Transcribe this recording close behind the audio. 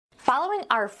Following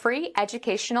our free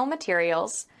educational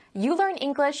materials, you learn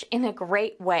English in a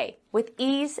great way with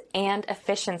ease and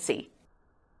efficiency.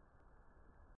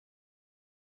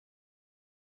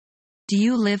 Do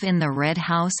you live in the red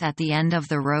house at the end of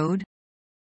the road?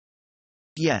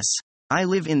 Yes, I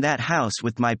live in that house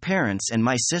with my parents and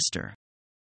my sister.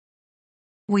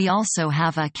 We also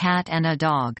have a cat and a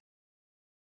dog.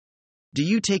 Do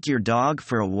you take your dog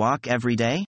for a walk every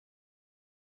day?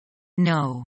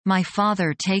 No, my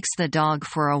father takes the dog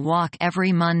for a walk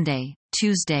every Monday,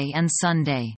 Tuesday and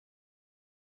Sunday.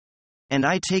 And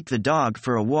I take the dog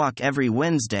for a walk every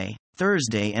Wednesday,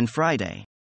 Thursday and Friday.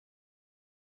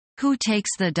 Who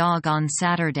takes the dog on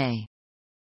Saturday?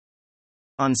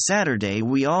 On Saturday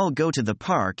we all go to the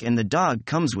park and the dog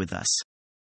comes with us.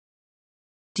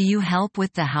 Do you help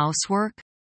with the housework?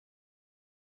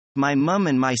 My mum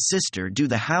and my sister do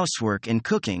the housework and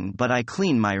cooking, but I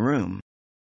clean my room.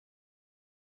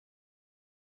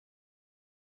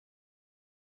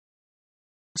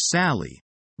 Sally,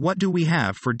 what do we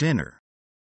have for dinner?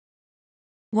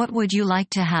 What would you like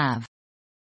to have?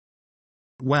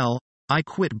 Well, I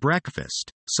quit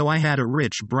breakfast, so I had a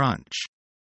rich brunch.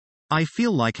 I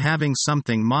feel like having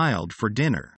something mild for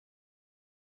dinner.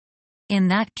 In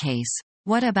that case,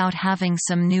 what about having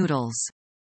some noodles?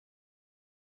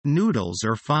 Noodles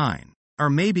are fine. Or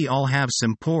maybe I'll have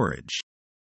some porridge.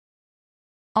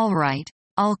 All right,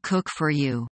 I'll cook for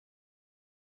you.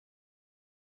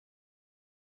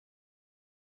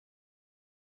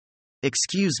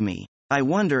 Excuse me, I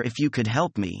wonder if you could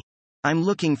help me. I'm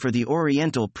looking for the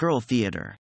Oriental Pearl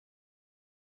Theater.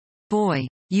 Boy,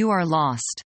 you are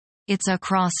lost. It's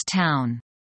across town.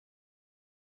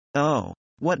 Oh,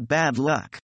 what bad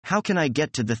luck. How can I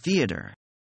get to the theater?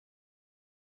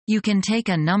 You can take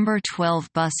a number 12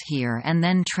 bus here and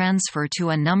then transfer to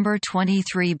a number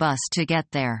 23 bus to get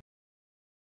there.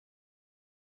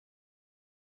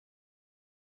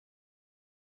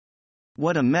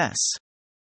 What a mess.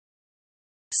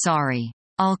 Sorry.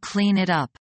 I'll clean it up.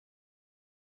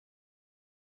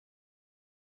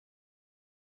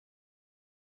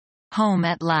 Home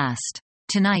at last.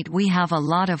 Tonight we have a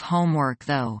lot of homework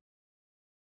though.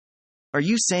 Are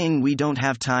you saying we don't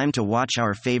have time to watch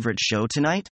our favorite show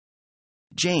tonight?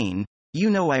 Jane, you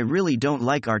know I really don't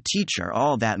like our teacher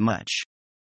all that much.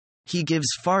 He gives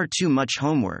far too much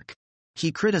homework.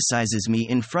 He criticizes me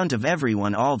in front of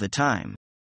everyone all the time.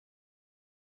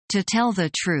 To tell the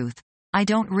truth, I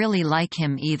don't really like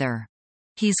him either.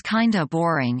 He's kinda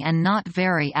boring and not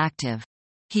very active.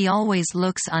 He always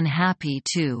looks unhappy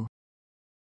too.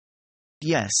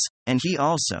 Yes, and he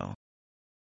also.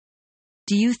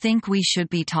 Do you think we should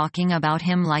be talking about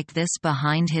him like this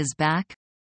behind his back?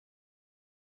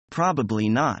 Probably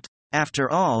not.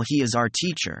 After all, he is our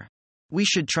teacher. We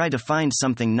should try to find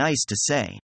something nice to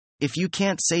say. If you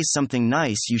can't say something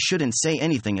nice, you shouldn't say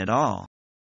anything at all.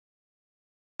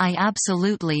 I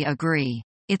absolutely agree.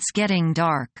 It's getting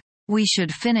dark. We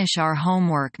should finish our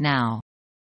homework now.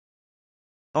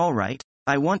 All right,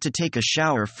 I want to take a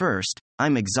shower first,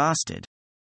 I'm exhausted.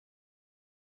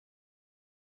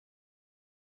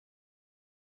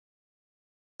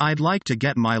 I'd like to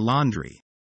get my laundry.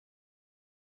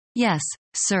 Yes,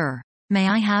 sir. May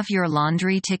I have your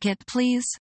laundry ticket, please?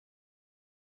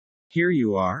 Here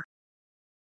you are.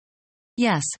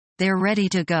 Yes, they're ready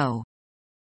to go.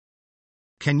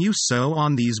 Can you sew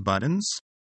on these buttons?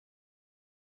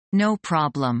 No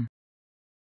problem.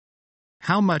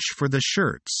 How much for the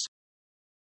shirts?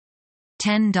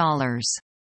 $10.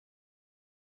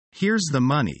 Here's the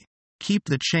money. Keep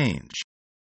the change.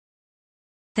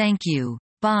 Thank you.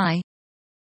 Bye.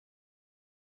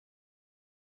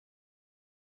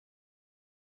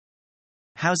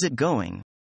 How's it going?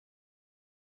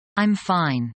 I'm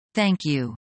fine, thank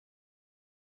you.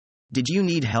 Did you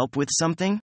need help with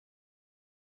something?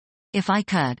 If I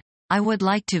could, I would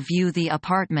like to view the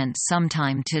apartment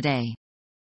sometime today.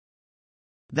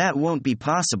 That won't be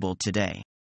possible today.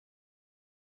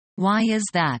 Why is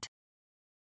that?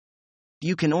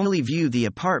 You can only view the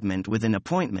apartment with an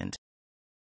appointment.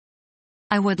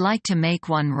 I would like to make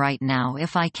one right now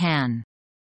if I can.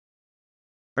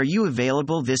 Are you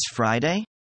available this Friday?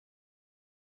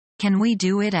 Can we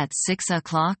do it at 6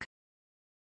 o'clock?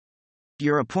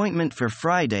 Your appointment for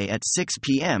Friday at 6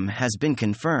 p.m. has been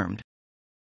confirmed.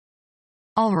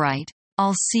 All right,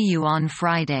 I'll see you on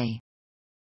Friday.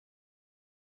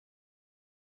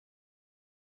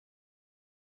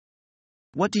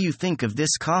 What do you think of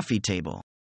this coffee table?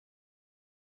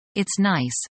 It's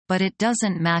nice, but it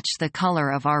doesn't match the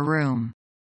color of our room.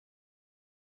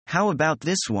 How about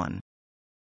this one?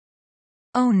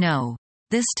 Oh no,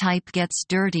 this type gets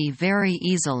dirty very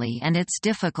easily and it's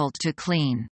difficult to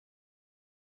clean.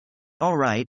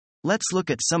 Alright, let's look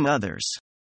at some others.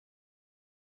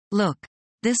 Look.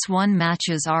 This one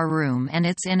matches our room and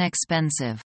it's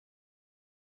inexpensive.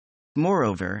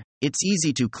 Moreover, it's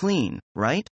easy to clean,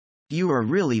 right? You are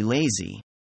really lazy.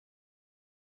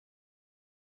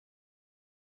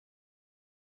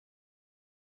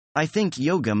 I think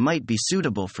yoga might be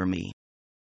suitable for me.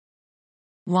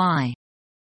 Why?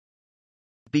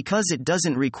 Because it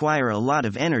doesn't require a lot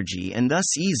of energy and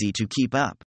thus easy to keep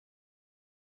up.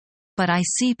 But I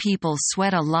see people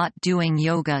sweat a lot doing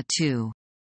yoga too.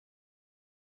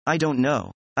 I don't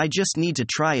know. I just need to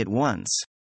try it once.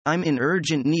 I'm in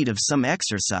urgent need of some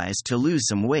exercise to lose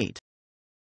some weight.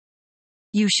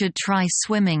 You should try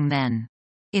swimming then.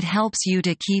 It helps you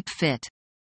to keep fit.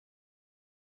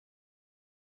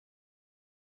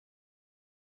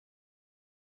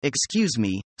 Excuse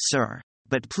me, sir,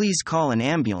 but please call an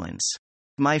ambulance.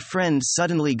 My friend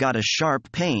suddenly got a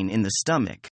sharp pain in the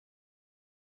stomach.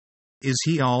 Is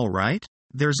he all right?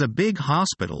 There's a big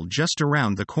hospital just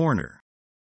around the corner.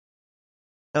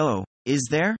 Oh, is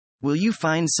there? Will you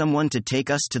find someone to take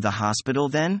us to the hospital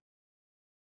then?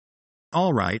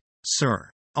 All right, sir.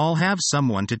 I'll have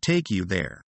someone to take you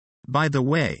there. By the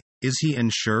way, is he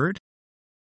insured?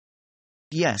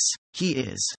 Yes, he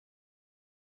is.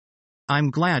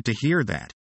 I'm glad to hear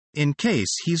that. In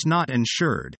case he's not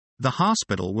insured, the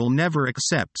hospital will never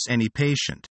accept any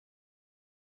patient.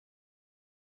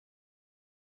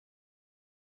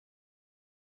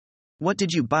 What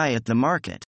did you buy at the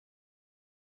market?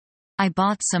 I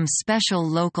bought some special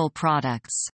local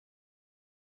products.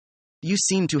 You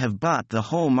seem to have bought the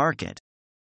whole market.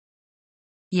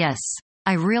 Yes,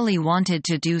 I really wanted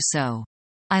to do so.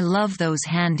 I love those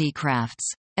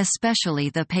handicrafts, especially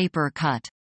the paper cut.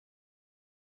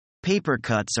 Paper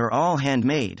cuts are all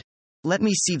handmade. Let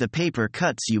me see the paper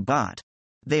cuts you bought.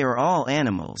 They are all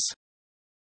animals.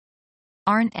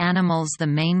 Aren't animals the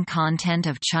main content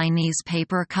of Chinese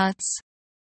paper cuts?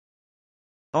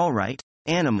 All right.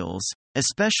 Animals,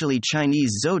 especially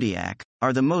Chinese zodiac,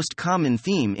 are the most common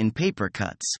theme in paper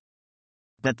cuts.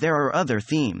 But there are other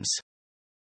themes.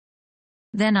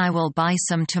 Then I will buy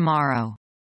some tomorrow.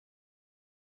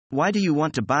 Why do you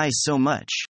want to buy so much?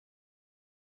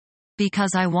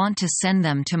 Because I want to send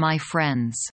them to my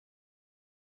friends.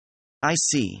 I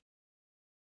see.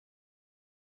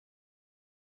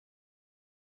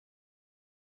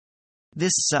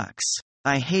 This sucks.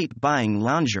 I hate buying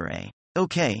lingerie.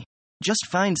 Okay. Just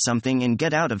find something and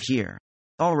get out of here.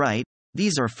 Alright,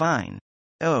 these are fine.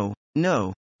 Oh,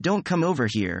 no, don't come over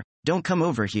here, don't come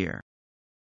over here.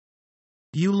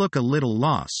 You look a little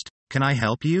lost. Can I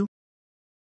help you?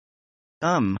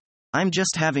 I'm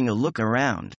just having a look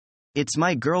around. It's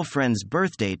my girlfriend's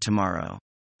birthday tomorrow.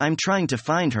 I'm trying to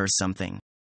find her something.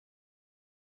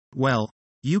 Well,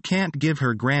 you can't give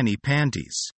her granny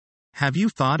panties. Have you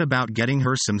thought about getting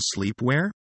her some sleepwear?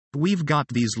 We've got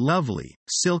these lovely,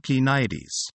 silky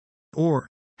nighties. Or,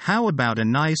 how about a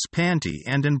nice panty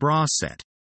and an bra set?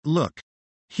 Look.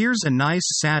 Here's a nice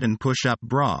satin push-up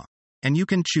bra, and you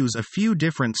can choose a few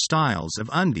different styles of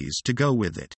undies to go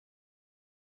with it.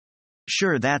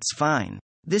 Sure, that's fine.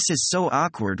 This is so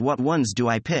awkward. What ones do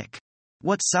I pick?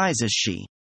 What size is she?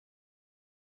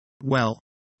 Well,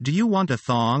 do you want a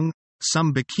thong,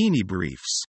 some bikini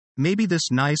briefs, maybe this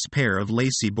nice pair of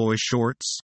lacy boy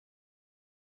shorts?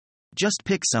 Just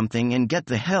pick something and get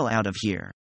the hell out of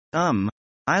here.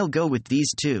 I'll go with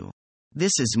these two.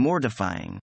 This is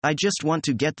mortifying. I just want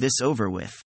to get this over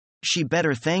with. She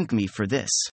better thank me for this.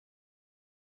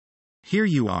 Here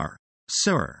you are,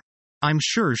 sir. I'm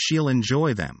sure she'll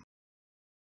enjoy them.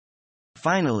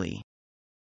 Finally.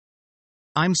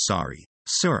 I'm sorry,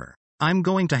 sir. I'm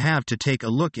going to have to take a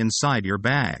look inside your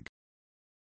bag.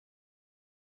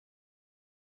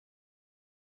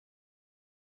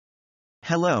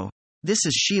 Hello. This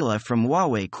is Sheila from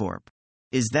Huawei Corp.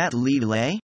 Is that Li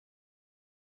Lei?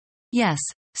 Yes,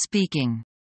 speaking.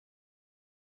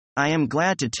 I am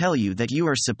glad to tell you that you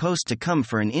are supposed to come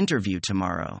for an interview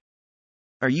tomorrow.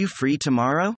 Are you free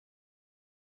tomorrow?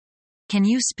 Can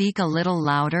you speak a little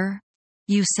louder?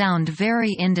 You sound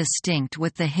very indistinct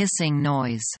with the hissing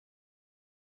noise.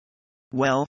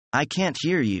 Well, I can't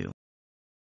hear you.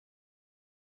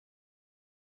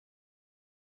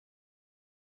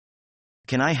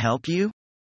 Can I help you?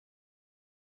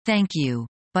 Thank you,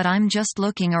 but I'm just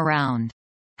looking around.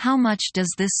 How much does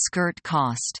this skirt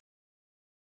cost?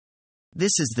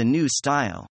 This is the new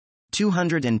style.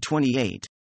 $228.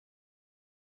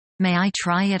 May I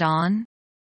try it on?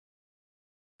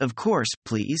 Of course,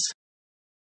 please.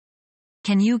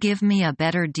 Can you give me a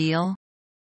better deal?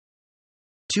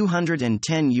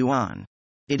 210 yuan.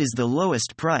 It is the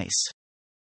lowest price.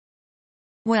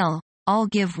 Well, I'll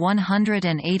give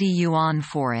 180 yuan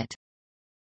for it.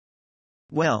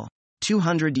 Well,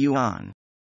 200 yuan.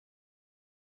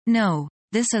 No,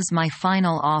 this is my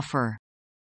final offer.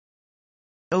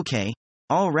 Okay,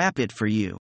 I'll wrap it for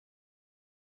you.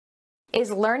 Is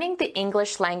learning the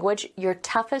English language your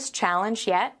toughest challenge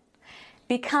yet?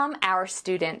 Become our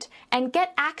student and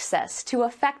get access to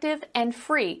effective and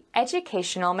free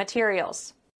educational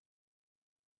materials.